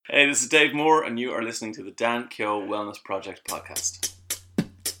Hey, this is Dave Moore, and you are listening to the Dan Keogh Wellness Project podcast.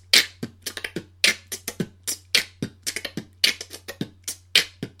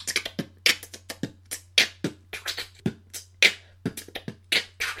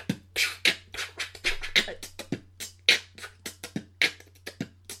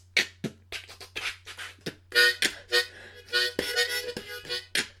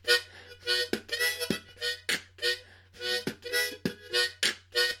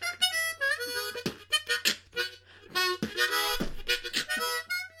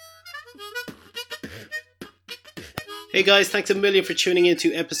 Hey guys, thanks a million for tuning in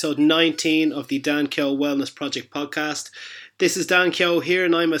to episode 19 of the Dan Keogh Wellness Project podcast. This is Dan Keogh here,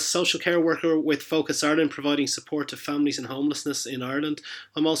 and I'm a social care worker with Focus Ireland, providing support to families in homelessness in Ireland.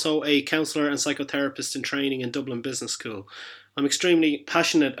 I'm also a counsellor and psychotherapist in training in Dublin Business School. I'm extremely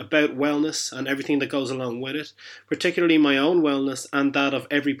passionate about wellness and everything that goes along with it, particularly my own wellness and that of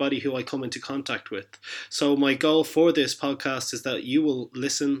everybody who I come into contact with. So my goal for this podcast is that you will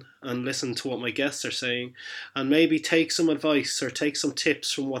listen to what my guests are saying and maybe take some advice or take some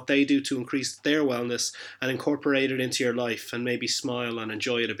tips from what they do to increase their wellness and incorporate it into your life and maybe smile and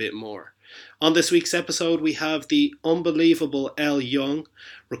enjoy it a bit more. On this week's episode, we have the unbelievable Elle Young,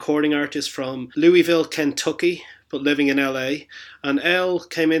 recording artist from Louisville, Kentucky, but living in LA. And Elle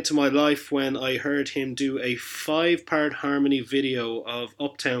came into my life when I heard him do a 5-part harmony video of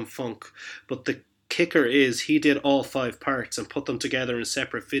Uptown Funk. But the kicker is he did all 5 parts and put them together in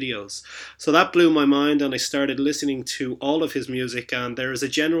separate videos. So that blew my mind, and I started listening to all of his music, and there is a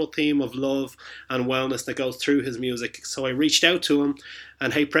general theme of love and wellness that goes through his music. So I reached out to him,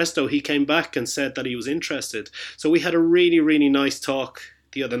 and hey presto, he came back and said that he was interested. So we had a really, really nice talk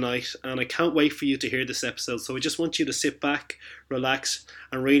the other night, and I can't wait for you to hear this episode. So I just want you to sit back, relax,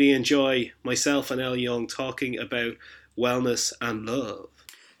 and really enjoy myself and Elle Young talking about wellness and love.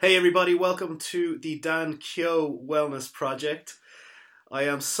 Hey everybody, welcome to the Dan Keogh Wellness Project. I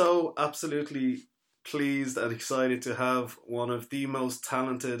am so absolutely pleased and excited to have one of the most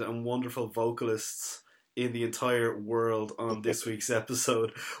talented and wonderful vocalists in the entire world on this week's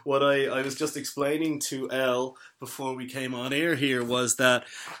episode. What I was just explaining to Elle before we came on air here was that,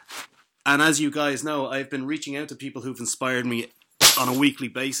 and as you guys know, I've been reaching out to people who've inspired me on a weekly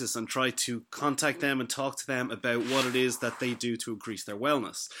basis and try to contact them and talk to them about what it is that they do to increase their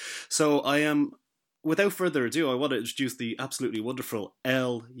wellness. So without further ado, I want to introduce the absolutely wonderful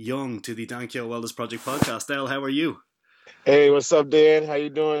Elle Young to the Dan Keogh Wellness Project podcast. Elle, how are you? Hey, what's up, Dan? How you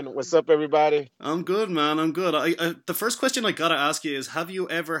doing? What's up, everybody? I'm good, man. I'm good. The first question I gotta ask you is: have you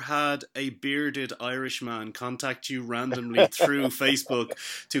ever had a bearded Irishman contact you randomly through Facebook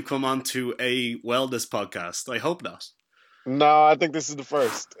to come onto a wellness podcast? I hope not. No, I think this is the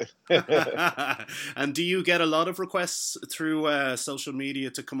first. And do you get a lot of requests through social media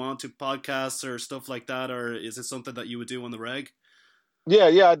to come on to podcasts or stuff like that, or is it something that you would do on the reg? Yeah,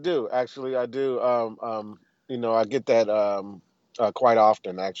 I do. Actually, I do. I get that quite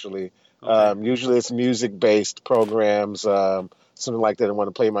often, actually. Okay. Usually it's music-based programs, something like that. I want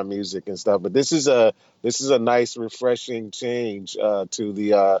to play my music and stuff. But this is a nice, refreshing change to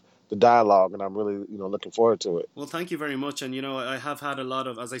the dialogue, and I'm really looking forward to it. Well, thank you very much. And I have had a lot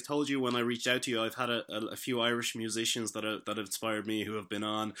of, as I told you when I reached out to you, I've had a few Irish musicians that have inspired me who have been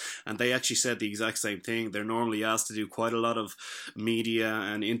on, and they actually said the exact same thing. They're normally asked to do quite a lot of media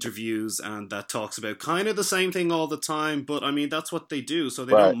and interviews, and that talks about kind of the same thing all the time. But I mean, that's what they do, so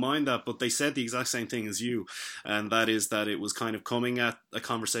they Right. don't mind that. But they said the exact same thing as you, and that is that it was kind of coming at a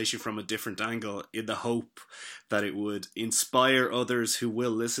conversation from a different angle in the hope that it would inspire others who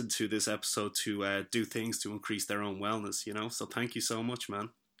will listen to this episode to do things to increase their own wellness, So thank you so much, man.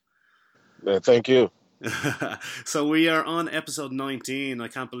 Thank you. So we are on episode 19. I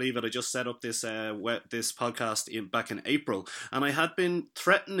can't believe it. I just set up this this podcast back in April, and I had been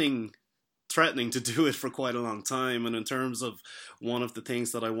threatening to do it for quite a long time. And in terms of one of the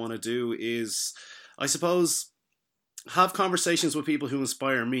things that I want to do is, I suppose, have conversations with people who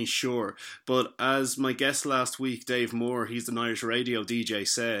inspire me, sure. But as my guest last week, Dave Moore, he's an Irish radio DJ,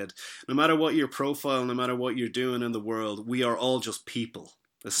 said, no matter what your profile, no matter what you're doing in the world, we are all just people,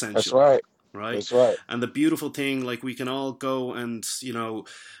 essentially. That's right. Right? That's right. And the beautiful thing, like, we can all go and,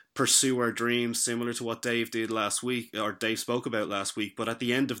 pursue our dreams, similar to what Dave did last week, or Dave spoke about last week. But at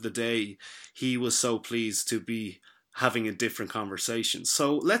the end of the day, he was so pleased to be having a different conversation.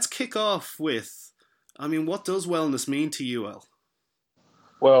 So let's kick off with, what does wellness mean to you, Elle?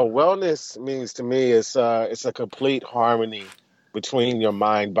 Well, wellness means to me it's a complete harmony between your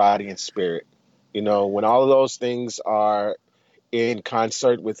mind, body, and spirit. When all of those things are in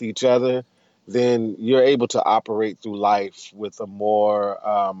concert with each other, then you're able to operate through life with a more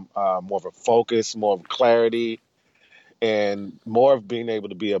of a focus, more of clarity, and more of being able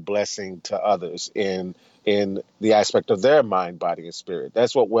to be a blessing to others in the aspect of their mind, body, and spirit.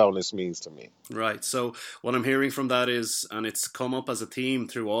 That's what wellness means to me. Right. So what I'm hearing from that is, and it's come up as a theme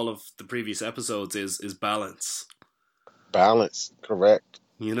through all of the previous episodes, is balance. Balance, correct.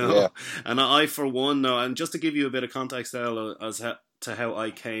 You know, Yeah. and I for one know, and just to give you a bit of context, El, to how I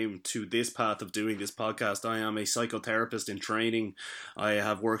came to this path of doing this podcast, I am a psychotherapist in training. I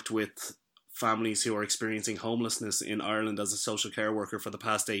have worked with families who are experiencing homelessness in Ireland as a social care worker for the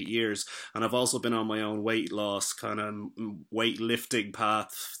past 8 years, and I've also been on my own weight loss kind of weightlifting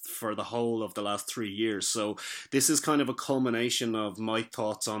path for the whole of the last 3 years. So this is kind of a culmination of my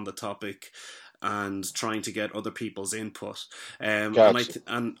thoughts on the topic and trying to get other people's input. Gotcha.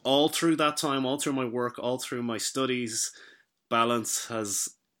 And all through that time, all through my work, all through my studies, balance has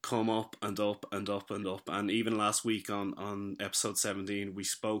come up and up and up and up. And even last week on episode 17, we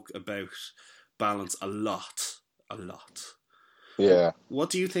spoke about balance a lot, a lot. Yeah. What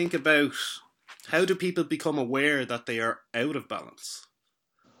do you think about how do people become aware that they are out of balance?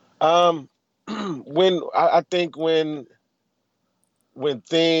 I think when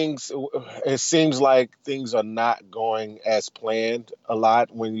things, it seems like things are not going as planned a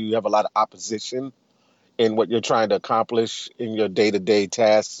lot, when you have a lot of opposition in what you're trying to accomplish in your day-to-day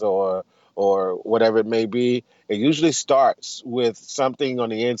tasks or whatever it may be. It usually starts with something on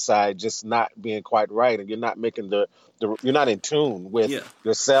the inside just not being quite right, and you're not making you're not in tune with Yeah.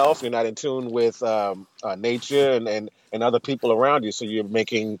 yourself. You're not in tune with nature and other people around you. So you're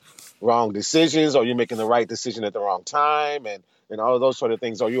making wrong decisions, or you're making the right decision at the wrong time, and all of those sort of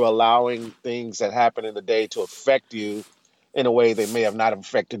things. Or you're allowing things that happen in the day to affect you in a way they may have not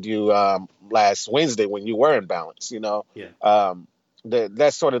affected you last Wednesday when you were in balance, Yeah.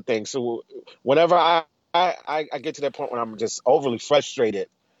 that sort of thing. So whenever I get to that point when I'm just overly frustrated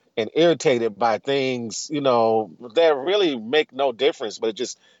and irritated by things, that really make no difference, but it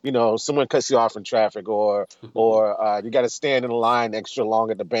just, someone cuts you off in traffic, or you got to stand in line extra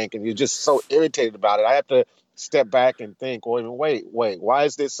long at the bank, and you're just so irritated about it. I have to step back and think, well, wait, why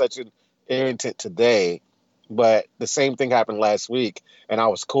is this such an irritant today? But the same thing happened last week, and I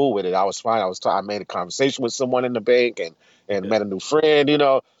was cool with it. I was fine. I made a conversation with someone in the bank, and Yeah. met a new friend.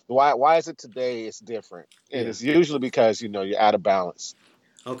 Why is it today it's different? And Yeah. it's usually because you're out of balance.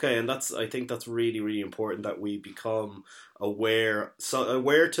 Okay, and I think that's really, really important that we become aware, so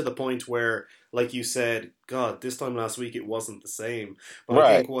aware to the point where, like you said, God, this time last week it wasn't the same. But I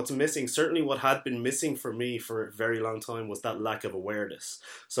Right, think what's missing, certainly what had been missing for me for a very long time, was that lack of awareness.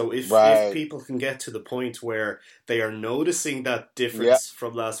 So if right. people can get to the point where they are noticing that Yeah, difference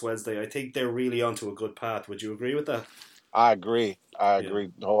from last Wednesday, I think they're really onto a good path. Would you agree with that? I agree. I Yeah,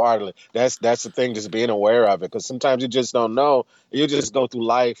 agree wholeheartedly. That's the thing, just being aware of it, because sometimes you just don't know. You just go through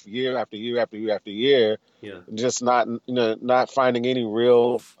life year after year after year after year, yeah. just not finding any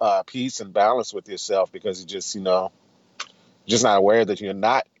real peace and balance with yourself, because you just not aware that you're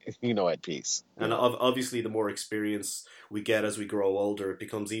not at peace. And obviously, the more experience we get as we grow older, it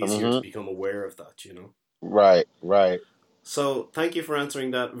becomes easier to Hmm. become aware of that, you know? Right, right. So, thank you for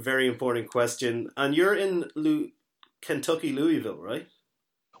answering that very important question. And you're in Kentucky, Louisville, right?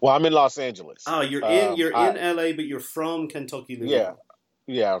 Well, I'm in Los Angeles. Oh, you're I in LA, but you're from Kentucky, Yeah, Louisville.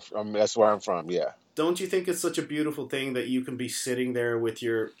 yeah. That's where I'm from. Yeah. Don't you think it's such a beautiful thing that you can be sitting there with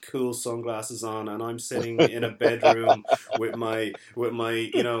your cool sunglasses on, and I'm sitting in a bedroom with my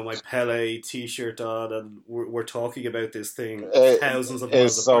Pele T-shirt on, and we're talking about this thing It, thousands of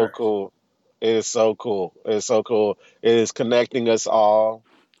it's miles so apart. cool. It is so cool. It's so cool. It is connecting us all.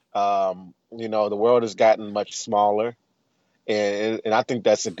 The world has gotten much smaller, and I think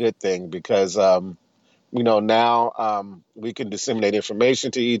that's a good thing, because now we can disseminate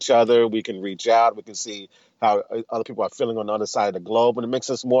information to each other. We can reach out. We can see how other people are feeling on the other side of the globe, and it makes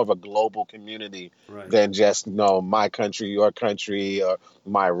us more of a global community Right? than just my country, your country, or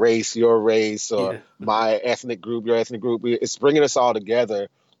my race, your race, or Yeah. my ethnic group, your ethnic group. It's bringing us all together,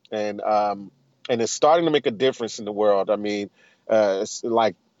 and it's starting to make a difference in the world. I mean, it's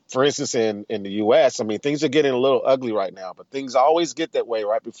like, for instance, in the U.S., I mean, things are getting a little ugly right now, but things always get that way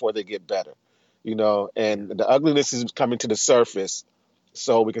right before they get better. Yeah. And the ugliness is coming to the surface,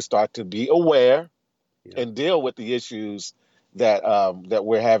 so we can start to be aware Yeah. and deal with the issues that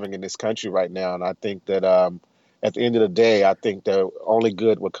we're having in this country right now. And I think that at the end of the day, I think that only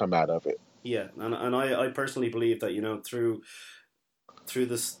good will come out of it. Yeah, and I personally believe that through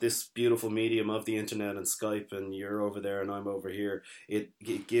this beautiful medium of the internet and Skype, and you're over there and I'm over here, it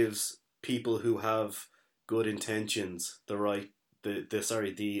gives people who have good intentions the right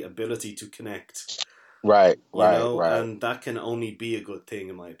the ability to connect, Right, you right, know, right. and that can only be a good thing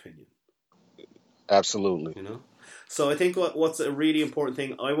in my opinion, Absolutely. you know. So I think what's a really important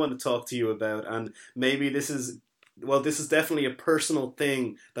thing I want to talk to you about, and maybe this is definitely a personal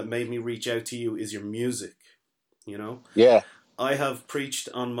thing that made me reach out to you, is your music, you know. Yeah. I have preached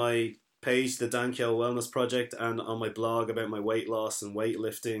on my page, the Dan Kell Wellness Project, and on my blog about my weight loss and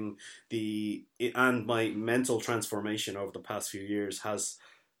weightlifting, and my mental transformation over the past few years has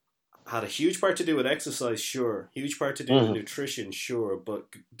had a huge part to do with exercise, sure, huge part to do with Hmm. nutrition, sure, but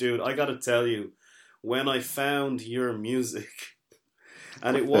dude, I gotta tell you, when I found your music,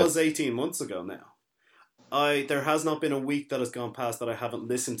 and it was 18 months ago now, I there has not been a week that has gone past that I haven't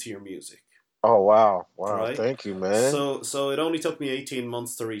listened to your music, Oh, wow. Wow. right? Thank you, man. So it only took me 18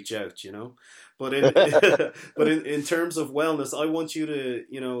 months to reach out, you know. But in but in terms of wellness, I want you to,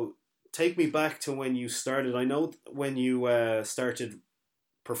 you know, take me back to when you started. I know when you started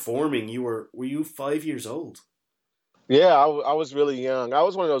performing, were you 5 years old? Yeah, I was really young. I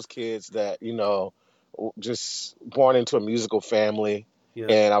was one of those kids that, just born into a musical family. Yeah,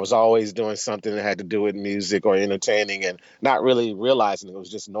 And I was always doing something that had to do with music or entertaining and not really realizing it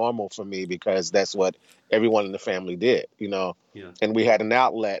was just normal for me because that's what everyone in the family did. yeah, And we had an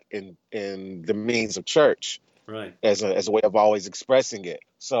outlet in the means of church right. as a way of always expressing it.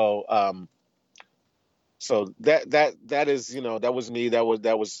 So that is, that was me. That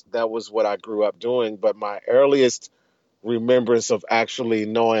was what I grew up doing. But my earliest remembrance of actually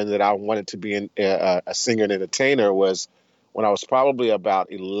knowing that I wanted to be a singer and entertainer was when I was probably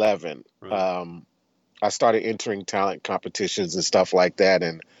about 11. Right. I started entering talent competitions and stuff like that,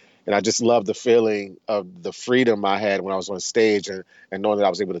 and I just loved the feeling of the freedom I had when I was on stage and knowing that I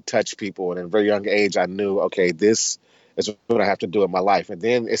was able to touch people. And at a very young age, I knew, okay, this is what I have to do in my life. And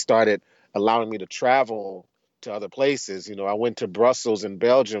then it started allowing me to travel to other places. I went to Brussels in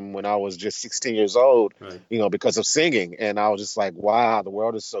Belgium when I was just 16 years old, Right. because of singing. And I was just like, wow, the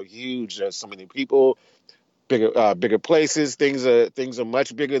world is so huge. There's so many people, bigger places. Things are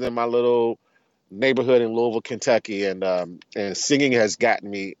much bigger than my little neighborhood in Louisville, Kentucky, and singing has gotten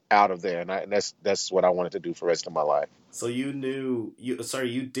me out of there, and that's what I wanted to do for the rest of my life. So you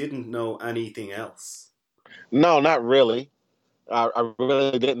didn't know anything else. No, not really. I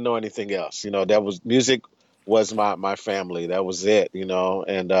really didn't know anything else. That was music was my family. That was it. And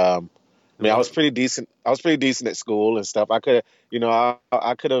I And mean, I was what? pretty decent. I was pretty decent at school and stuff. I could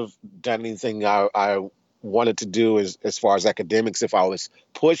have done anything I wanted to do as far as academics if I was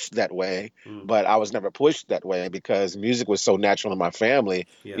pushed that way. Mm, But I was never pushed that way because music was so natural in my family.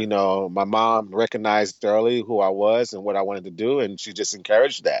 yeah. My mom recognized early who I was and what I wanted to do, and she just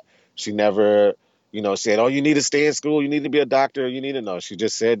encouraged that. She never, said, "Oh, you need to stay in school. You need to be a doctor. You need to know." She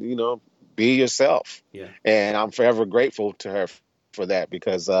just said, "Be yourself," Yeah. and I'm forever grateful to her for that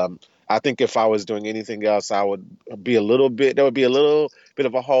because I think if I was doing anything else, I would be a little bit. There would be a little bit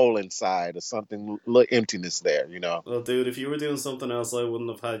of a hole inside, or something, a little emptiness there. Well, dude, if you were doing something else, I wouldn't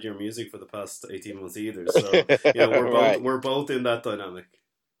have had your music for the past 18 months either. So, Right, we're both in that dynamic.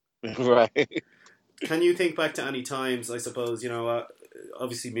 right. Can you think back to any times? I suppose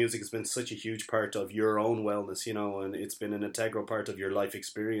obviously music has been such a huge part of your own wellness, and it's been an integral part of your life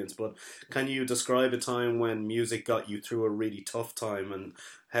experience. But can you describe a time when music got you through a really tough time, and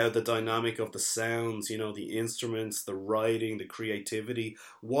how the dynamic of the sounds, the instruments, the writing, the creativity?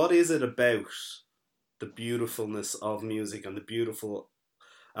 What is it about the beautifulness of music and the beautiful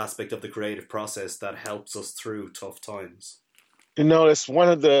aspect of the creative process that helps us through tough times? It's one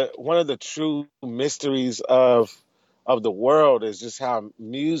of the true mysteries of the world is just how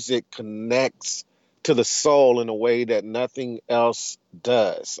music connects to the soul in a way that nothing else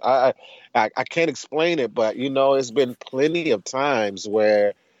does. I can't explain it, but it's been plenty of times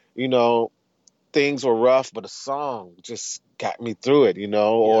where you know things were rough, but a song just got me through it.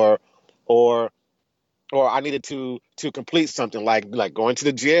 Yeah, Or or I needed to complete something like going to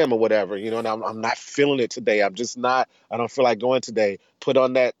the gym or whatever, and I'm not feeling it today. I'm just not. I don't feel like going today. Put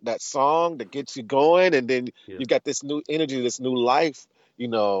on that song that gets you going, and then yeah, you got this new energy, this new life. You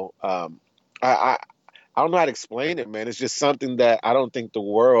know, I, I I don't know how to explain it, man. It's just something that I don't think the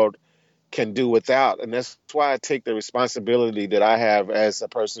world can do without, and that's why I take the responsibility that I have as a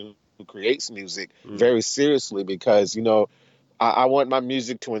person who creates music mm, very seriously because I want my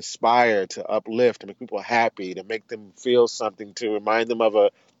music to inspire, to uplift, to make people happy, to make them feel something, to remind them of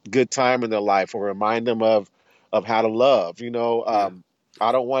a good time in their life, or remind them of how to love. yeah,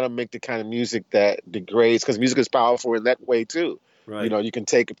 I don't want to make the kind of music that degrades, because music is powerful in that way too. right, You can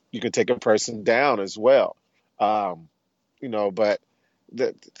take a person down as well. Um, but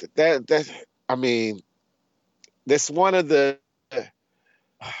that I mean, that's one of the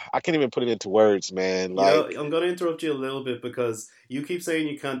I can't even put it into words, man. You know, Like, I'm going to interrupt you a little bit because you keep saying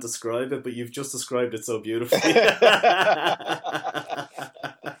you can't describe it, but you've just described it so beautifully.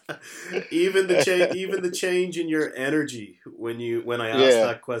 Even the change in your energy when I ask yeah,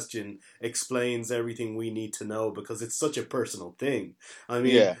 that question explains everything we need to know because it's such a personal thing. I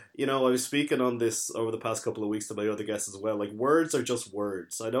mean, yeah, I was speaking on this over the past couple of weeks to my other guests as well. Like words are just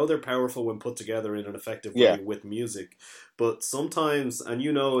words. I know they're powerful when put together in an effective yeah, way with music, but sometimes, and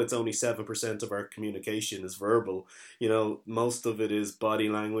it's only 7% of our communication is verbal. Most of it is body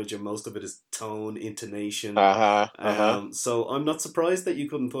language and most of it is tone, intonation. uh So I'm not surprised that you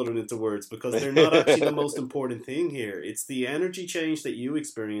couldn't put it into words because they're not actually the most important thing here. It's the energy change that you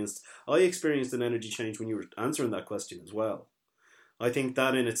experienced. I experienced an energy change when you were answering that question as well. I think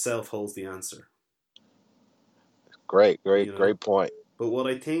that in itself holds the answer. Great, You great, know. great point. But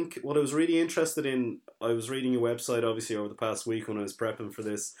what I was really interested in, I was reading your website obviously over the past week when I was prepping for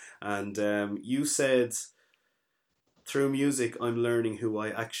this, and you said through music I'm learning who I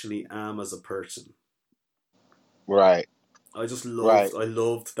actually am as a person. Right, right. I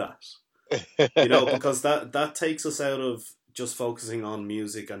loved that. Because that takes us out of just focusing on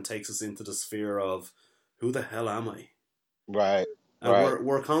music and takes us into the sphere of who the hell am I? Right, And right.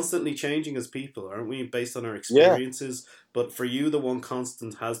 we're constantly changing as people, aren't we? Based on our Yeah. experiences. But for you, the one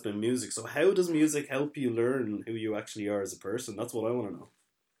constant has been music. So how does music help you learn who you actually are as a person? That's what I want to know.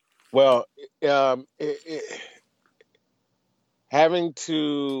 Well, having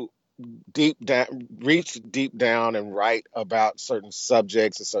to reach deep down and write about certain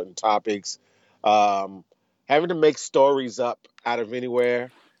subjects and certain topics, um, having to make stories up out of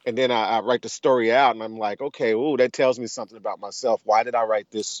anywhere. And then I write the story out and I'm like, okay, ooh, that tells me something about myself. Why did I write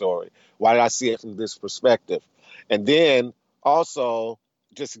this story? Why did I see it from this perspective? And then also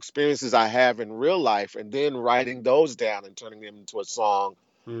just experiences I have in real life and then writing those down and turning them into a song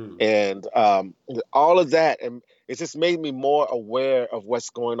Hmm. and all of that. And it's just made me more aware of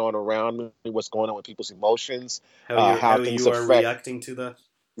what's going on around me, what's going on with people's emotions, how How things you are affect, reacting to that?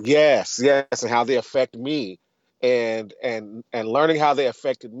 yes, yes, and how they affect me, and learning how they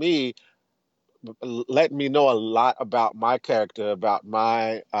affected me let me know a lot about my character, about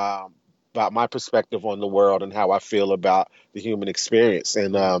my perspective on the world and how I feel about the human experience.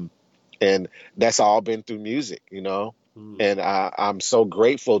 Hmm. And that's all been through music, you know. Hmm. And I'm so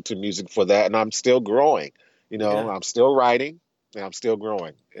grateful to music for that, and I'm still growing. You know, Yeah. I'm still writing, and I'm still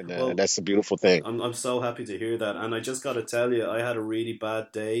growing, and Well, that's a beautiful thing. I'm so happy to hear that. And I just got to tell you, I had a really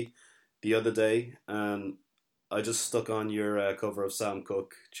bad day the other day, and I just stuck on your cover of Sam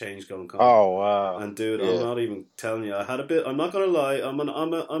Cooke, Change Gone Come. Oh wow, And dude, I'm yeah, not even telling you. I had a bit. I'm not gonna lie.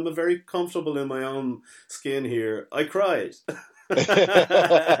 I'm a very comfortable in my own skin here. I cried,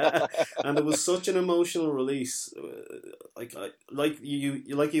 and it was such an emotional release. Like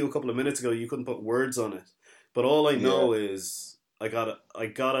you a couple of minutes ago. You couldn't put words on it, but all I yeah. know is I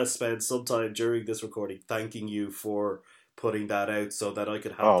gotta spend some time during this recording thanking you for putting that out so that I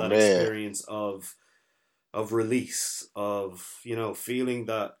could have Oh that man, experience of release of feeling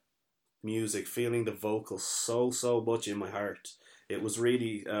that music, feeling the vocals so much in my heart. It was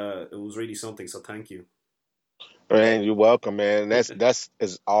really something. So thank you. man, you're welcome, man. That's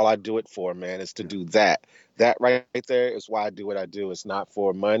is all I do it for, man. Is to Yeah, do that. That right there is why I do what I do. It's not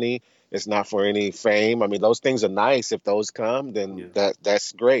for money. It's not for any fame. I mean, those things are nice. If those come, then yeah.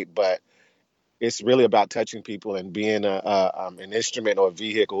 that's great. But it's really about touching people and being an instrument or a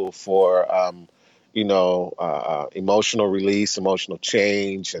vehicle for emotional release, emotional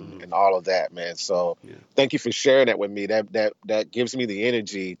change, Hmm. and all of that, man. So Yeah. thank you for sharing that with me. That gives me the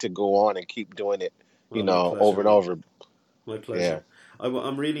energy to go on and keep doing it, Well, my pleasure, over and man. over. My Yeah. pleasure.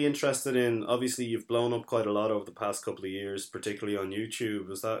 I'm really interested in. Obviously, you've blown up quite a lot over the past couple of years, particularly on YouTube.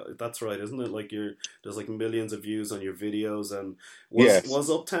 That's right, isn't it? Like there's like millions of views on your videos. And Yes. was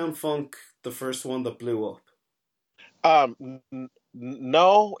Uptown Funk the first one that blew up?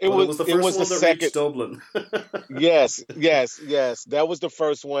 No, But it was the it first was the one that second. reached Dublin. Yes, yes, yes. That was the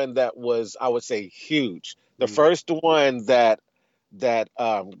first one that was, I would say, huge. The Mm, first one that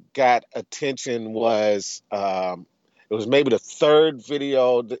got attention was it was maybe the third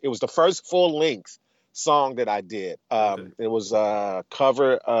video. It was the first full length song that I did. okay. It was a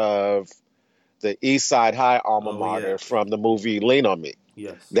cover of the East Side High alma Oh yeah. mater from the movie Lean on Me.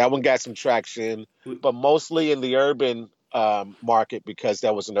 Yes. That one got some traction, W- but mostly in the urban market because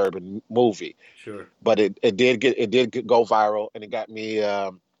that was an urban movie. Sure. But go viral, and it got me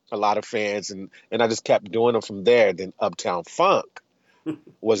a lot of fans, and I just kept doing them from there. Then Uptown Funk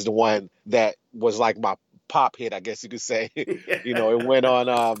was the one that was like my pop hit, I guess you could say. You know, it Yeah. went on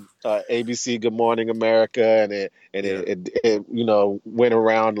ABC Good Morning America, and Yeah. it went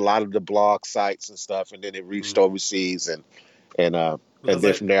around a lot of the blog sites and stuff, and then it reached Mm. overseas, and Because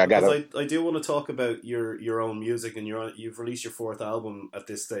then from there I got a I do want to talk about your own music, and you've released your fourth album at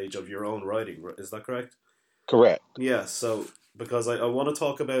this stage of your own writing. Is that correct? correct. Yeah, so because I want to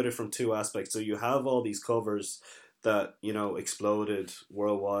talk about it from two aspects. So you have all these covers that, exploded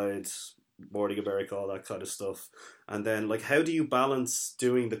worldwide, Morning America, all that kind of stuff. And then, like, how do you balance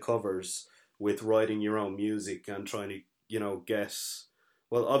doing the covers with writing your own music and trying to, guess?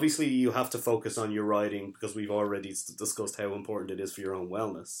 Well, obviously, you have to focus on your writing because we've already discussed how important it is for your own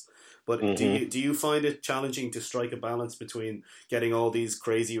wellness. But do Hmm. you find it challenging to strike a balance between getting all these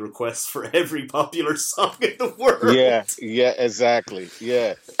crazy requests for every popular song in the Yeah, world? yeah, exactly.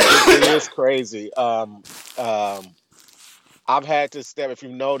 Yeah, it is crazy. I've had to step. If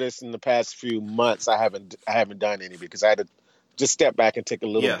you've noticed in the past few months, I haven't done any because I had to just step back and take a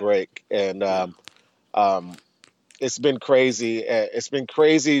little Yeah, break. And yeah, um, it's been crazy. It's been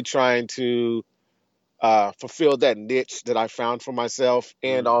crazy trying to fulfill that niche that I found for myself,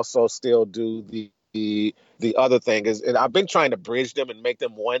 and mm, also still do the other thing is, and I've been trying to bridge them and make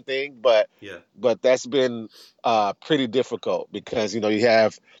them one thing, yeah, but that's been pretty difficult because you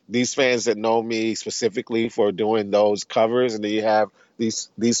have these fans that know me specifically for doing those covers, and then you have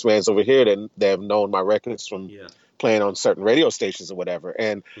these fans over here that have known my records from yeah, playing on certain radio stations or whatever,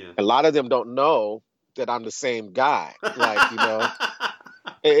 and yeah. a lot of them don't know that I'm the same guy. Like,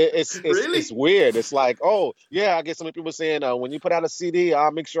 it's Really? weird. It's like, oh yeah, I get some people saying, when you put out a CD,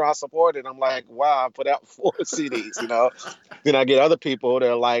 I'll make sure I support it. I'm like, wow, I put out 4 CDs. Then I get other people that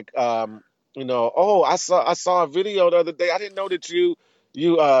are like, oh, I saw a video the other day. I didn't know that you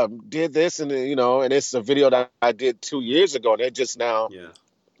did this, and and it's a video that I did 2 years ago. And they're just now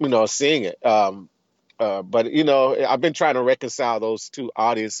Yeah. seeing it. But I've been trying to reconcile those two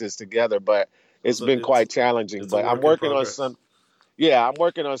audiences together, but it's So been quite challenging. it's a But I'm work in working on progress. some. Yeah, I'm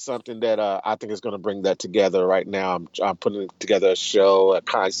working on something that I think is going to bring that together right now. I'm putting together a show, a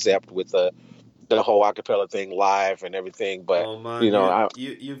concept with the whole acapella thing live and everything. But Oh man,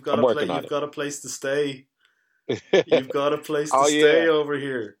 you've got I'm a working on you've got a place to stay. it. You've got a place to Oh stay yeah, over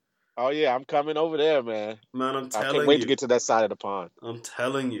here. oh yeah, I'm coming over there, man. Man, I can't wait to get to that side of the pond. I'm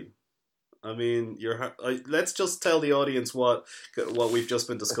telling you. I mean, let's just tell the audience what we've just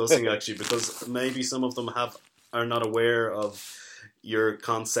been discussing actually, because maybe some of them are not aware of your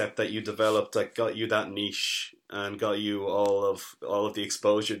concept that you developed that got you that niche and got you all of the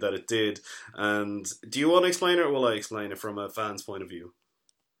exposure that it did. And do you want to explain it, or will I explain it from a fan's point of view?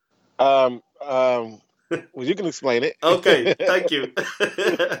 um, um, well, you can explain Okay, thank it. you.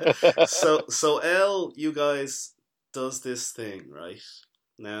 So L, you guys does this thing, right?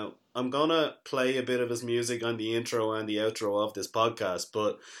 Now, I'm gonna play a bit of his music on the intro and the outro of this podcast,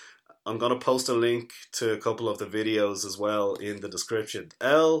 but I'm gonna post a link to a couple of the videos as well in the description.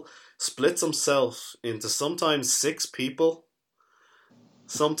 L splits himself into sometimes 6 people,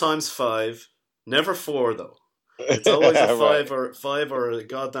 sometimes 5, never 4 though. It's always a Right. five or a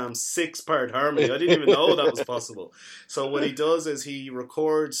goddamn 6 part harmony. I didn't even know that was possible. So what he does is he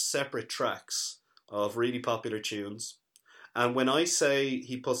records separate tracks of really popular tunes, and when I say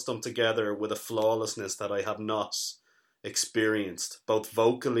he puts them together with a flawlessness that I have not experienced, both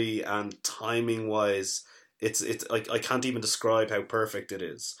vocally and timing wise, it's like I can't even describe how perfect it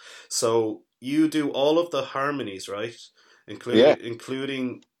is. So you do all of the harmonies, right? Yeah.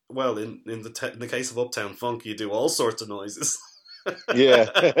 Including, well, in the case of Uptown Funk, you do all sorts of noises. Yeah.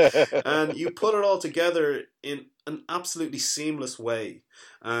 And you put it all together in an absolutely seamless way.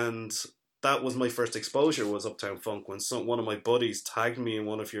 And that was my first exposure, was Uptown Funk, when one of my buddies tagged me in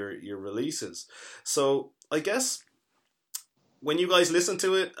one of your releases. So I guess when you guys listen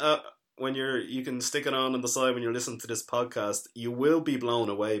to it, when you can stick it on the side when you're listening to this podcast, you will be blown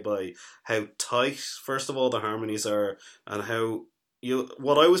away by how tight, first of all, the harmonies are, and how you.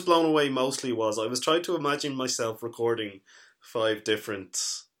 What I was blown away mostly was I was trying to imagine myself recording 5 different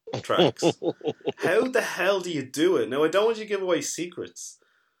tracks. How the hell do you do it? Now I don't want you to give away secrets.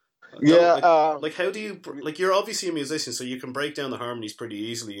 Yeah. Don't like how do you, like, you're obviously a musician, so you can break down the harmonies pretty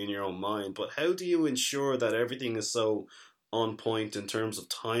easily in your own mind, but how do you ensure that everything is so on point in terms of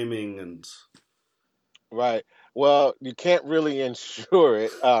timing and Right. Well, you can't really insure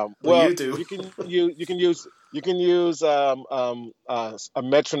it. well, Well, you do. you can use a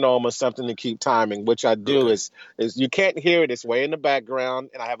metronome or something to keep timing. Which I do Okay. is you can't hear it. It's way in the background,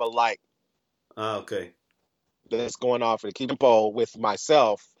 and I have a light Okay. that's going off and keep tempo with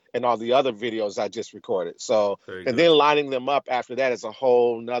myself and all the other videos I just recorded. So, Very and then good. lining them up after that is a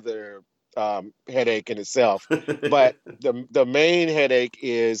whole nother. headache in itself. But the main headache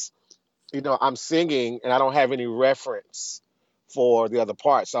is, I'm singing and I don't have any reference for the other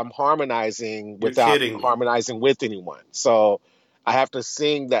parts. So I'm harmonizing You're without kidding me. harmonizing with anyone. So I have to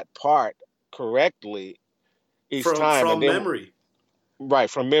sing that part correctly each time, and From then memory. right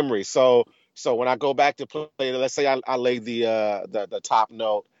from memory. So when I go back to play, let's say I lay the top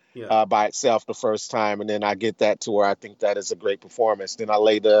note Yeah. by itself the first time, and then I get that to where I think that is a great performance. Then I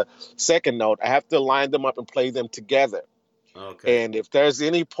lay the second note. I have to line them up and play them together. Okay. And if there's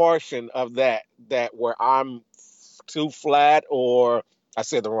any portion of that where I'm too flat, or I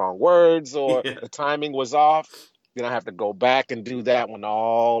said the wrong words, or Yeah. the timing was off, then I have to go back and do that one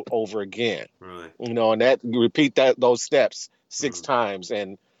all over again. Right. And that you repeat those steps six Mm. times,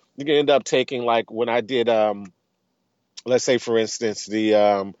 and you can end up taking, like when I did, let's say for instance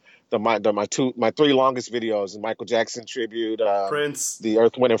my three longest videos, the Michael Jackson tribute, Prince. the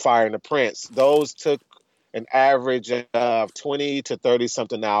Earth, Wind and Fire, and the Prince. Those took an average of 20 to 30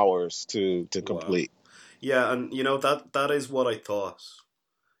 something hours to Wow. complete. Yeah, and that is what I thought.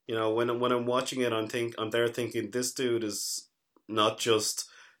 When I'm watching it, I'm there thinking this dude is not just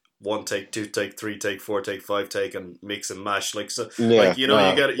one take, two take, three take, four take, five take, and mix and mash. Like, so, Yeah, like, you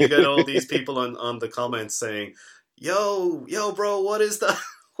no. get all these people on the comments saying, yo, bro, what is that?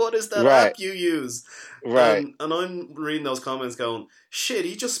 What is that Right, app you use? right. And I'm reading those comments going, shit,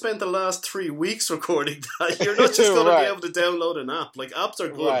 he just spent the last 3 weeks recording that. You're not just going to be Right, able to download an app. Like, apps are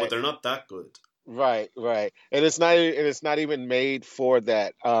good, but right. they're not that good. Right. And it's not even made for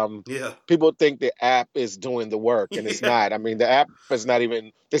that. Yeah. People think the app is doing the work, and it's Yeah. not. I mean, the app is not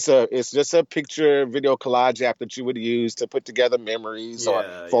even. It's just a picture video collage app that you would use to put together memories or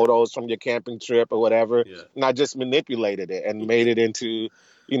Yeah, yeah, photos from your camping trip or whatever. yeah. And I just manipulated it and made it into,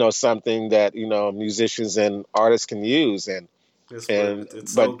 something that musicians and artists can use. And It's and brilliant.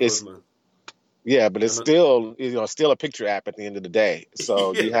 It's but so good, it's man. yeah, but it's And still a picture app at the end of the day.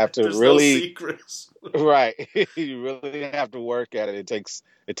 So you yeah, have to there's no really. secrets. Right. You really have to work at it.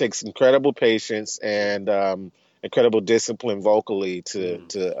 It takes incredible patience and incredible discipline vocally to Mm.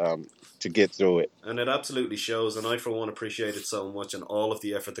 to um, to get through it. And it absolutely shows. And I, for one, appreciate it so much and all of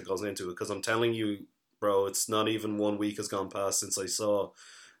the effort that goes into it. Because I'm telling you, bro, it's not even 1 week has gone past since I saw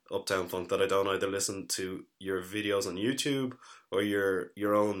Uptown Funk that I don't either listen to your videos on YouTube or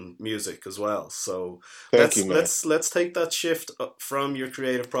your own music as well. So Thank you, let's man. let's take that shift from your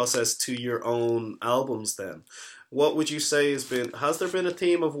creative process to your own albums then. What would you say has there been a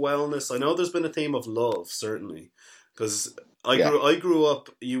theme of wellness? I know there's been a theme of love, certainly, because Yeah. I grew up.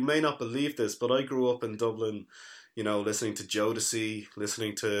 You may not believe this, but I grew up in Dublin. Listening to Jodeci,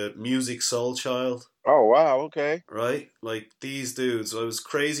 listening to Music Soul Child, Oh wow. Okay. right? Like these dudes, I was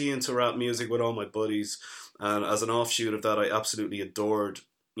crazy into rap music with all my buddies, and as an offshoot of that, I absolutely adored,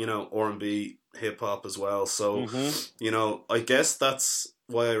 R&B, hip hop as well. So, Mm-hmm. I guess that's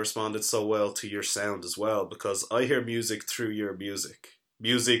why I responded so well to your sound as well, because I hear music through your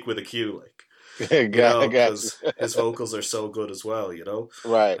music with a Q, like Got you. because his vocals are so good as well,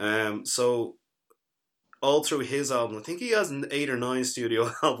 Right. So all through his album. I think he has 8 or 9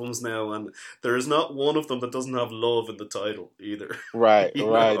 studio albums now, and there is not one of them that doesn't have love in the title either. Right.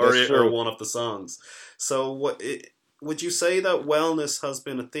 Right. Or That's true. one of the songs. So, would you say that wellness has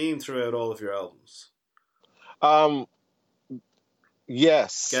been a theme throughout all of your albums? Um.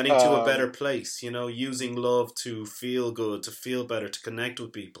 Yes. Getting to a better place, using love to feel good, to feel better, to connect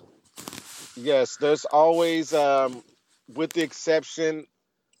with people. Yes. There's always, with the exception.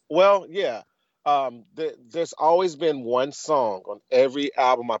 Well, yeah. There's always been one song on every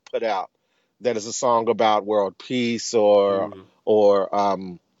album I put out that is a song about world peace, or Mm. or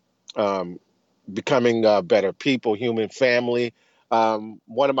um, becoming better people, human family.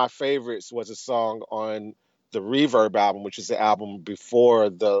 One of my favorites was a song on the Reverb album, which is the album before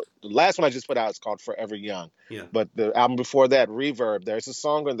the last one I just put out. It's called Forever Young. Yeah, But the album before that, Reverb, there's a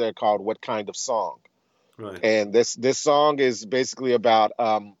song on there called What Kind of Song? right. And this song is basically about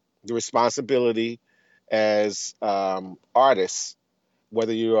the responsibility as artists,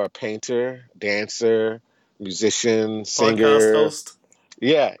 whether you are a painter, dancer, musician, Podcast singer. host.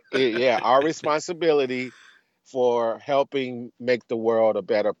 Yeah, our responsibility for helping make the world a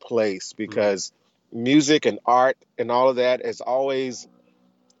better place, Mm. because music and art and all of that has always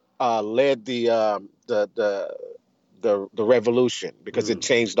led the revolution, because it Mm.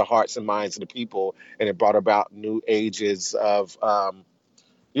 changed the hearts and minds of the people, and it brought about new ages of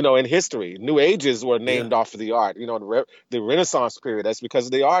in history. New ages were Yeah, named off of the art. The Renaissance period. That's because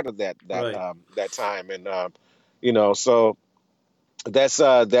of the art of right. that time, and so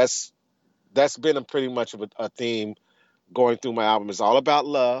that's been a pretty much of a theme going through my album. It's all about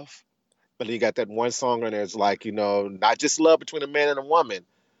love, But you got that one song on there. It's like, not just love between a man and a woman.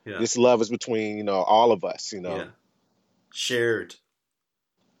 Yeah. This love is between, all of us, Yeah. Shared.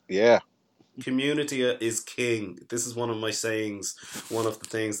 Yeah. Community is king. This is one of my sayings, one of the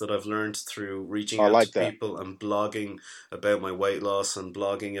things that I've learned through reaching I out like to that. people and blogging about my weight loss and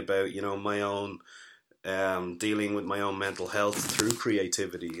blogging about, my own dealing with my own mental health through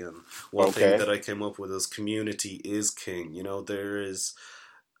creativity. And one thing Okay. that I came up with is community is king. There is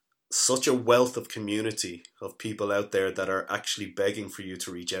such a wealth of community of people out there that are actually begging for you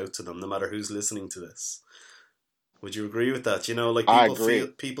to reach out to them, no matter who's listening to this. Would you agree with that? Like I people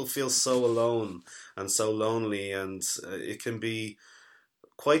agree. feel so alone and so lonely, and it can be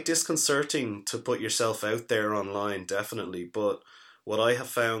quite disconcerting to put yourself out there online, definitely. But what I have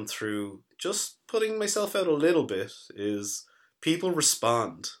found through just putting myself out a little bit is people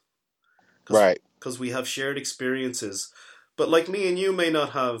respond Right. because we have shared experiences. But like me and you may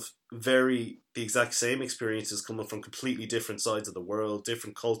not have the exact same experiences coming from completely different sides of the world,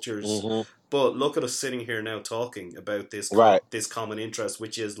 different cultures. Hmm. But look at us sitting here now talking about Right. this common interest,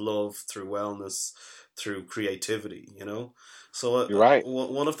 which is love through wellness, through creativity. So You're right.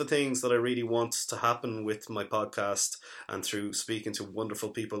 one of the things that I really want to happen with my podcast and through speaking to wonderful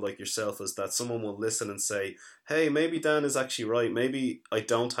people like yourself is that someone will listen and say, hey, maybe Dan is actually right. Maybe I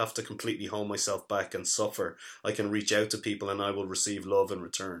don't have to completely hold myself back and suffer. I can reach out to people and I will receive love in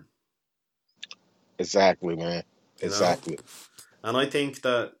return. Exactly, man. You know? Exactly. And I think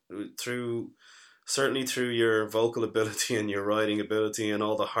that certainly through your vocal ability and your writing ability and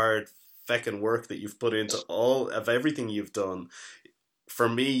all the hard feckin' work that you've put into all of everything you've done, for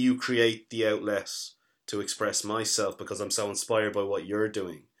me, you create the outlet to express myself because I'm so inspired by what you're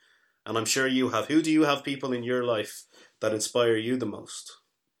doing. And I'm sure you have. Who do you have people in your life that inspire you the most?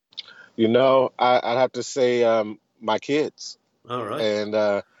 I'd have to say my kids. All right. And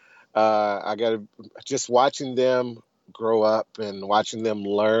I got to just watching them grow up and watching them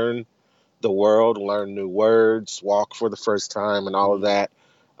learn the world, learn new words, walk for the first time, and all of that.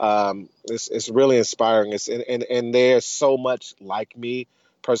 It's really inspiring. And they're so much like me,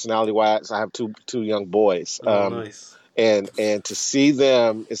 personality wise. I have two young boys, Oh, nice. and to see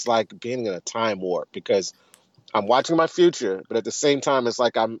them, it's like being in a time warp because I'm watching my future, but at the same time, it's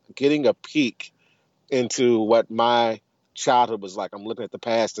like I'm getting a peek into what my childhood was like. I'm looking at the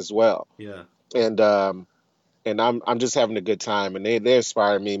past as well, Yeah. and I'm just having a good time, and they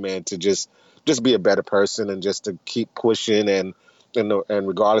inspire me, man, to just be a better person and just to keep pushing and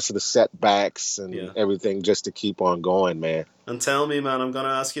regardless of the setbacks and Yeah. everything, just to keep on going, man. And tell me, man, I'm going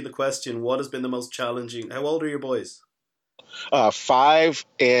to ask you the question. What has been the most challenging? How old are your boys? 5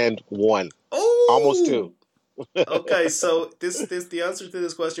 and 1, almost 2. Oh! Okay, so this the answer to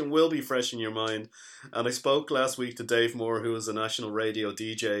this question will be fresh in your mind. And I spoke last week to Dave Moore, who is a national radio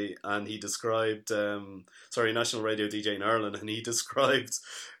DJ, and he described national radio DJ in Ireland, and he described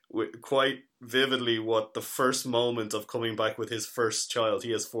quite vividly what the first moment of coming back with his first child.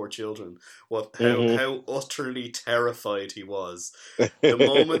 He has 4 children. Hmm. How utterly terrified he was. The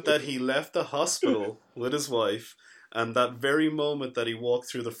moment that he left the hospital with his wife. And that very moment that he walked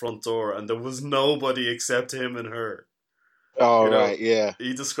through the front door and there was nobody except him and her. All You know, right, yeah.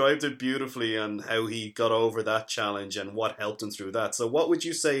 he described it beautifully and how he got over that challenge and what helped him through that. So what would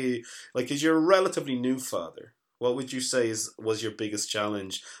you say, like, because you're a relatively new father, what would you say was your biggest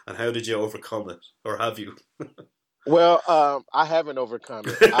challenge and how did you overcome it? Or have you? Well, I haven't overcome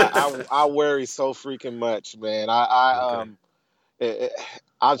it. I worry so freaking much, man. Okay. It,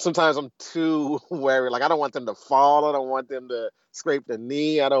 sometimes I'm too worried. Like I don't want them to fall. I don't want them to scrape the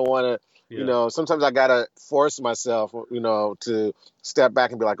knee. I don't want to, Yeah. Sometimes I gotta force myself, to step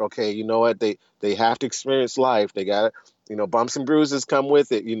back and be like, okay, you know what? They have to experience life. They gotta, bumps and bruises come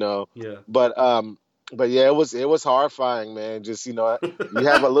with it. Yeah. But yeah, it was horrifying, man. Just you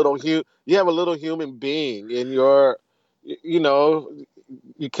have a little human being in your, you know,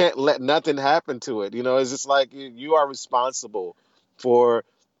 you can't let nothing happen to it. It's just like you are responsible for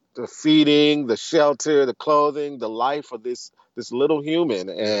the feeding, the shelter, the clothing, the life of this little human,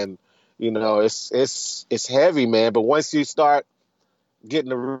 Yeah. and it's heavy, man. But once you start getting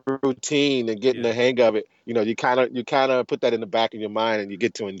the routine and getting Yeah. the hang of it, you kind of put that in the back of your mind and you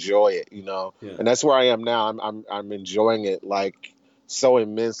get to enjoy it. Yeah. And that's where I am now. I'm enjoying it like so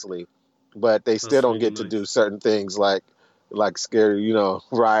immensely, but they still That's don't really get to do nice. certain things like scary,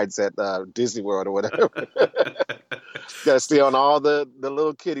 rides at Disney World or whatever. Got to stay on all the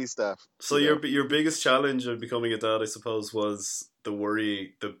little kitty stuff. So your biggest challenge of becoming a dad, I suppose, was the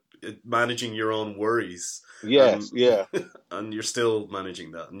worry, managing your own worries, Yes, and yeah, and you're still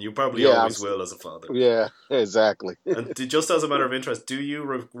managing that, and you probably yeah. always will as a father. Yeah, exactly. And just as a matter of interest, do you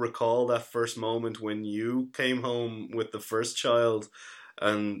recall that first moment when you came home with the first child?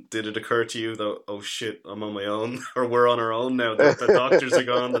 And did it occur to you that, oh shit, I'm on my own, or we're on our own now? The doctors are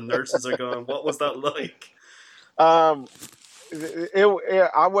gone, the nurses are gone. What was that like? um,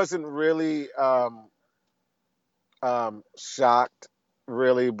 I wasn't really shocked,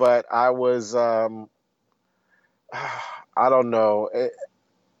 really, but I was I don't know.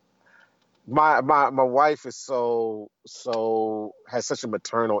 My wife is so has such a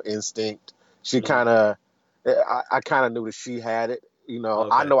maternal instinct. She Mm. kind of I kind of knew that she had it. I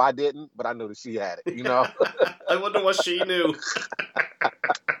Okay. know I didn't, but I knew that she had it. I wonder what she knew.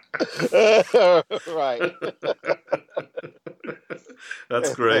 Right.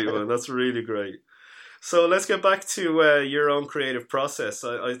 That's great, man. That's really great. So let's get back to your own creative process.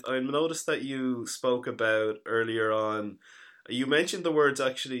 I noticed that you spoke about earlier on. You mentioned the words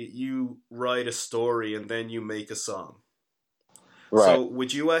actually. You write a story and then you make a song. Right. So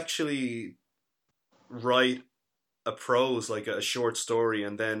would you actually write a prose, like a short story,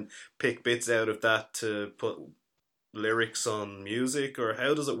 and then pick bits out of that to put lyrics on music, or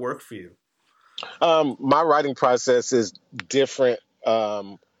how does it work for you? My writing process is different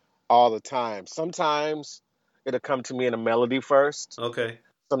all the time. Sometimes it'll come to me in a melody first. Okay.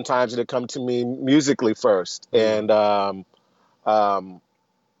 Sometimes it'll come to me musically first. Hmm. Um,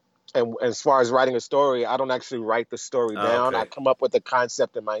 and as far as writing a story, I don't actually write the story down. I Okay. come up with a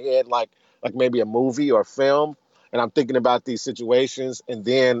concept in my head, like maybe a movie or a film, and I'm thinking about these situations, and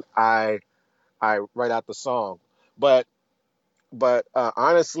then I write out the song. But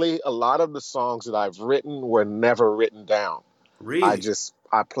honestly, a lot of the songs that I've written were never written down. Really?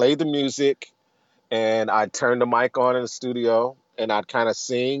 I played the music and I turned the mic on in the studio and I'd kind of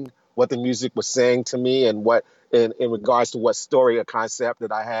sing what the music was saying to me and what in regards to what story or concept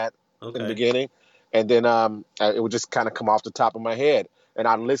that I had in the Okay. beginning, and then it would just kind of come off the top of my head. And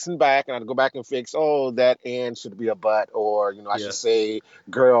I'd listen back and I'd go back and fix, oh, that and should be a but, or I should Yeah. say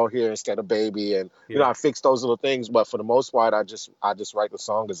girl here instead of baby, and Yeah. I fix those little things. But for the most part, I just write the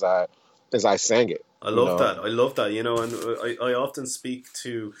song as I sang it. I You love know. that. I love that. And I often speak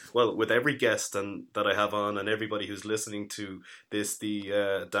to, well, with every guest and that I have on, and everybody who's listening to this,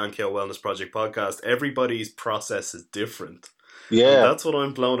 the Dan Keogh Wellness Project podcast. Everybody's process is different, and Yeah. that's what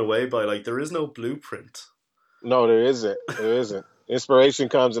I'm blown away by. Like there is no blueprint. No, there isn't. There isn't. Inspiration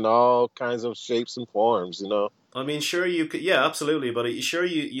comes in all kinds of shapes and forms. I mean, sure you could, yeah, absolutely, but sure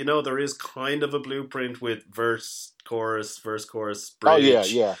you know there is kind of a blueprint with verse, chorus, Oh yeah,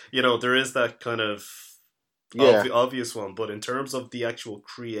 bridge. yeah, There is that kind of yeah. obvious one, but in terms of the actual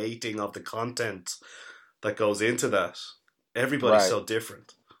creating of the content that goes into that, everybody's Right. so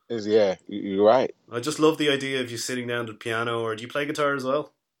different. Yeah, you're right. I just love the idea of you sitting down to the piano, or do you play guitar as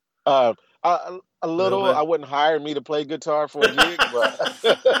well? Uh, a A little little. I bit. wouldn't hire me to play guitar for a gig,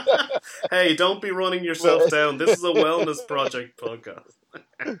 but Hey, don't be running yourself but down. This is a wellness project podcast.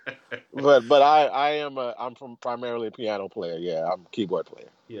 but I'm from primarily a piano player. Yeah, I'm a keyboard player.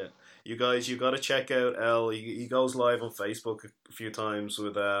 Yeah, you guys, you got to check out L. He goes live on Facebook a few times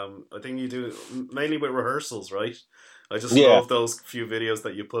with I think you do mainly with rehearsals, right? I just Yeah, love those few videos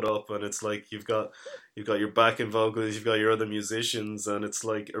that you put up, and it's like you've got your backing vocals, you've got your other musicians, and it's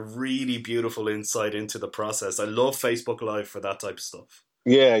like a really beautiful insight into the process. I love Facebook Live for that type of stuff.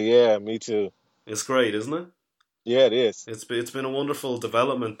 yeah, yeah. Me too. It's great, isn't it? Yeah, it is. It's been a wonderful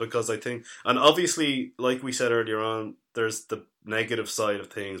development because I think, and obviously, like we said earlier on, there's the negative side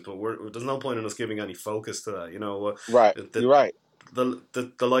of things, but there's no point in us giving any focus to that. Right. The, You're right.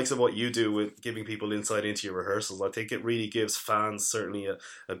 the likes of what you do with giving people insight into your rehearsals, I think it really gives fans certainly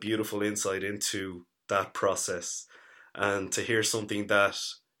a beautiful insight into that process, and to hear something that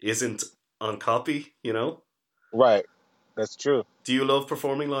isn't on copy. Right. That's true. Do you love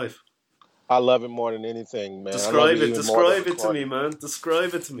performing live? I love it more than anything, man. I love it even more than Describe it to me, recording. man.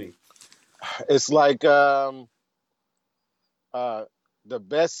 Describe it to me. It's like uh, the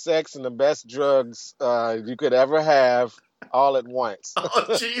best sex and the best drugs you could ever have all at once Oh,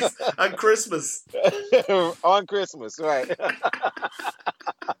 jeez, and Christmas. on Christmas, right?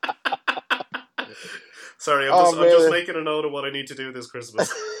 Sorry, Oh I'm just man. making a note of what I need to do this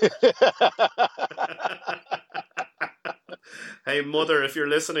Christmas. Hey, mother, if you're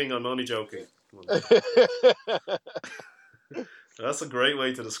listening, I'm only joking. That's a great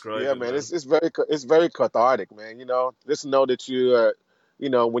way to describe Yeah, it, man, man. it's very cathartic, man. Just know that you are,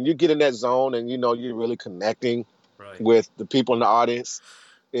 when you get in that zone and you're really connecting Right. with the people in the audience.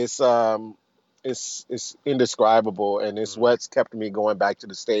 It's it's indescribable, and it's Mm. what's kept me going back to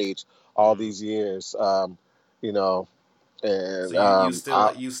the stage all Mm. these years. You know, So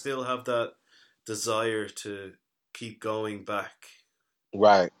and you still have that desire to keep going back.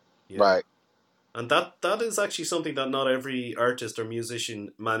 right, Yeah. right. And that is actually something that not every artist or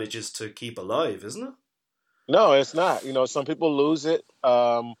musician manages to keep alive, isn't it? No, it's not. Some people lose it.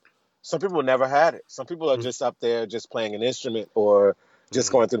 Some people never had it. Some people are Mm. just up there just playing an instrument or just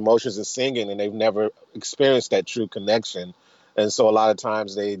Mm. going through the motions and singing, and they've never experienced that true connection. And so a lot of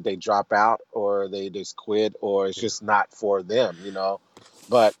times they drop out or they just quit or it's Yeah. just not for them.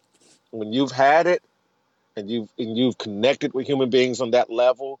 But when you've had it and you've connected with human beings on that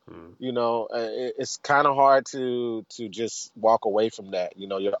level, Mm. it's kind of hard to just walk away from that.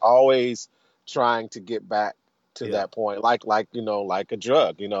 You're always trying to get back to Yeah. that point, like a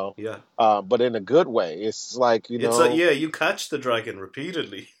drug. Yeah. But in a good way. It's like It's yeah, you catch the dragon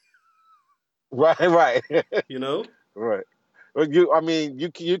repeatedly, right, right, you know? right. But I mean, you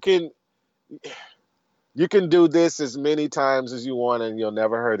can do this as many times as you want, and you'll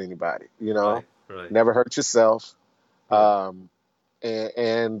never hurt anybody. Right, right. Never hurt yourself. Yeah. Um,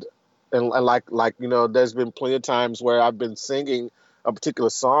 and like there's been plenty of times where I've been singing a particular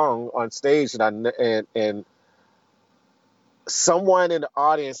song on stage, and someone in the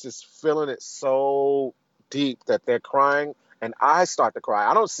audience is feeling it so deep that they're crying, and I start to cry.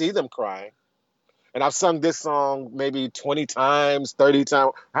 I don't see them crying, and I've sung this song maybe 20 times, 30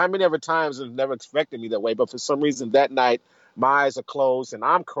 times. How many ever times have never expected me that way? But for some reason that night, my eyes are closed and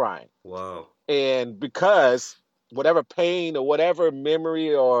I'm crying. Wow. And because whatever pain or whatever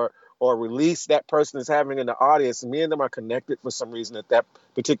memory or release that person is having in the audience, me and them are connected for some reason at that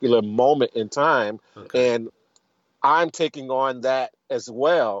particular moment in time, Okay. and I'm taking on that as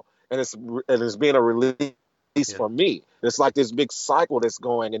well, and it's being a release Yeah. for me. It's like this big cycle that's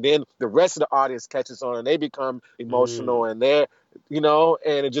going, and then the rest of the audience catches on, and they become emotional, Mm. and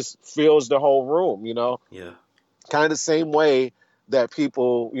and it just fills the whole room. Yeah. Kind of the same way that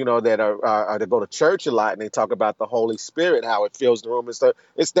people, that are that go to church a lot and they talk about the Holy Spirit, how it fills the room and stuff.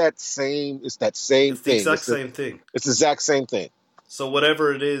 It's that same It's the thing. exact same thing. It's the exact same thing. So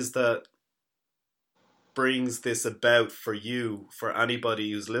whatever it is that brings this about for you, for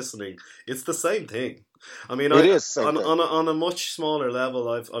anybody who's listening, it's the same thing. I mean, It I is the same thing. on a much smaller level,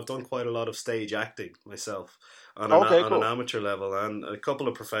 I've done quite a lot of stage acting myself Okay, on an cool. amateur level and a couple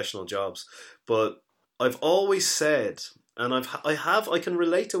of professional jobs. But I've always said, and I can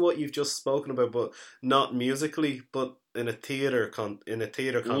relate to what you've just spoken about, but not musically, but in a in a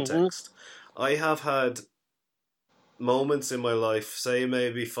theater Hmm. context. I have had moments in my life, say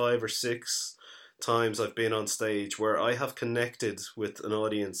maybe 5 or 6 times I've been on stage where I have connected with an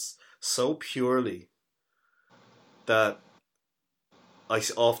audience so purely that I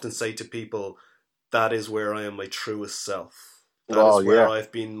often say to people, that is where I am my truest self. That Oh is where yeah,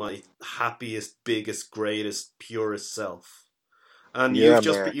 I've been my happiest, biggest, greatest, purest self. And yeah,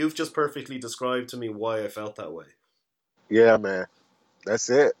 man. you've just perfectly described to me why I felt that way. Yeah, man. That's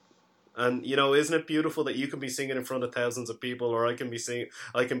it. And isn't it beautiful that you can be singing in front of thousands of people, or I can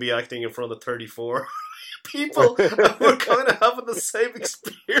be acting in front of 34 people, and we're kind of having the same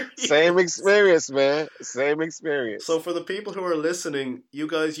Same experience. experience, man. Same So experience. for the people who are listening, you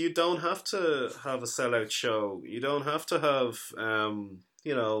guys, you don't have to have a sellout show. You don't have to have,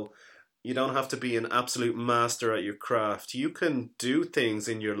 you don't have to be an absolute master at your craft. You can do things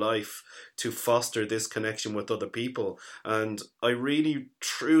in your life to foster this connection with other people. And I really,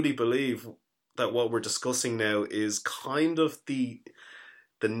 truly believe that what we're discussing now is kind of the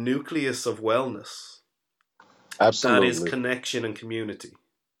nucleus of wellness. That is Absolutely. connection and community.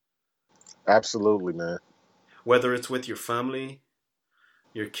 Absolutely, man. Whether it's with your family,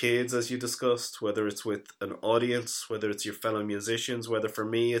 your kids, as you discussed, whether it's with an audience, whether it's your fellow musicians, whether for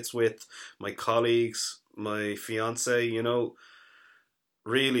me it's with my colleagues, my fiance,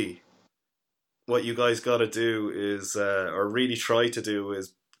 really, what you guys got to do is, or really try to do,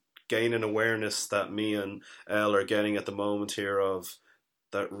 is gain an awareness that me and Elle are getting at the moment here of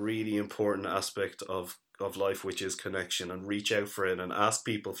that really important aspect of life, which is connection, and reach out for it and ask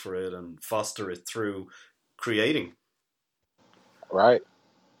people for it and foster it through creating. Right?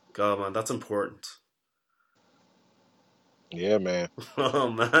 God, man, that's important. Yeah, man. Oh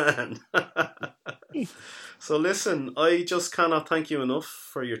man. So listen, I just cannot thank you enough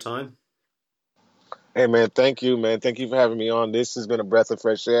for your time. Hey, man. Thank you, man. Thank you for having me on. This has been a breath of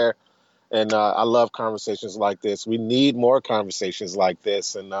fresh air, and I love conversations like this. We need more conversations like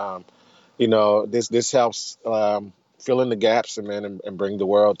this, and this helps fill in the gaps, and man, and bring the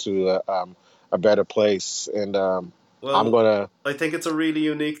world to a better place. And I'm Well, gonna. I think it's a really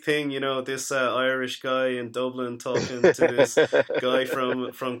unique thing, this Irish guy in Dublin talking to this guy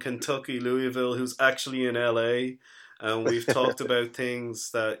from Kentucky, Louisville, who's actually in LA. And we've talked about things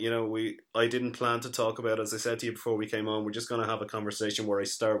that, I didn't plan to talk about. As I said to you before we came on, we're just going to have a conversation where I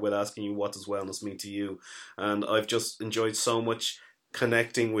start with asking you, what does wellness mean to you? And I've just enjoyed so much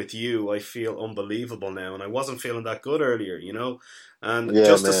connecting with you. I feel unbelievable now, and I wasn't feeling that good earlier, And Yeah,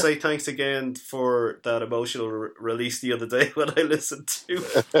 just to man. say thanks again for that emotional release the other day when I listened to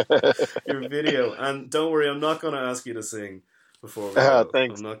your video. And don't worry, I'm not going to ask you to sing before we go. I'm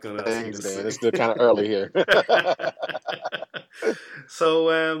Thanks, not going to ask you thanks, to Dan. It's sing. still kind of early here.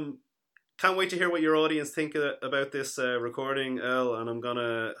 So, can't wait to hear what your audience think about this recording, El, and I'm going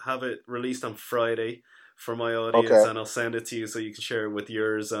to have it released on Friday for my audience, Okay. and I'll send it to you so you can share it with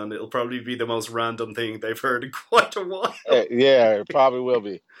yours, and it'll probably be the most random thing they've heard in quite a while. Yeah, it probably will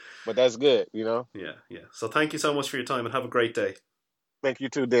be, but that's good. Yeah. So thank you so much for your time, and have a great day. Thank you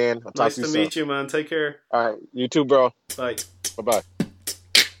too, Dan. I'll talk Nice to you to soon. meet you, man. Take care. All right, you too, bro. Bye. Bye bye.